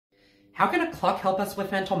How can a clock help us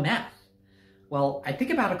with mental math? Well, I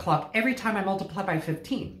think about a clock every time I multiply by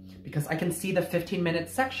 15 because I can see the 15-minute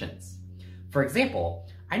sections. For example,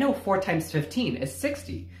 I know 4 times 15 is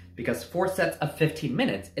 60 because 4 sets of 15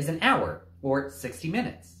 minutes is an hour, or 60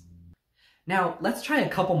 minutes. Now, let's try a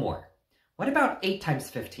couple more. What about 8 times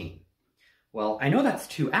 15? Well, I know that's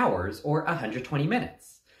 2 hours, or 120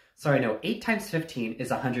 minutes. So I know 8 times 15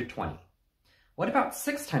 is 120. What about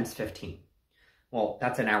 6 times 15? Well,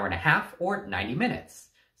 that's an hour and a half, or 90 minutes.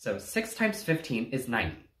 So 6 times 15 is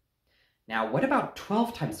 90. Now, what about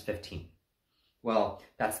 12 times 15? Well,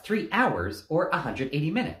 that's 3 hours, or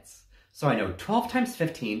 180 minutes. So I know 12 times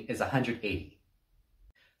 15 is 180.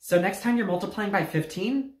 So next time you're multiplying by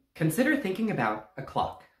 15, consider thinking about a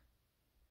clock.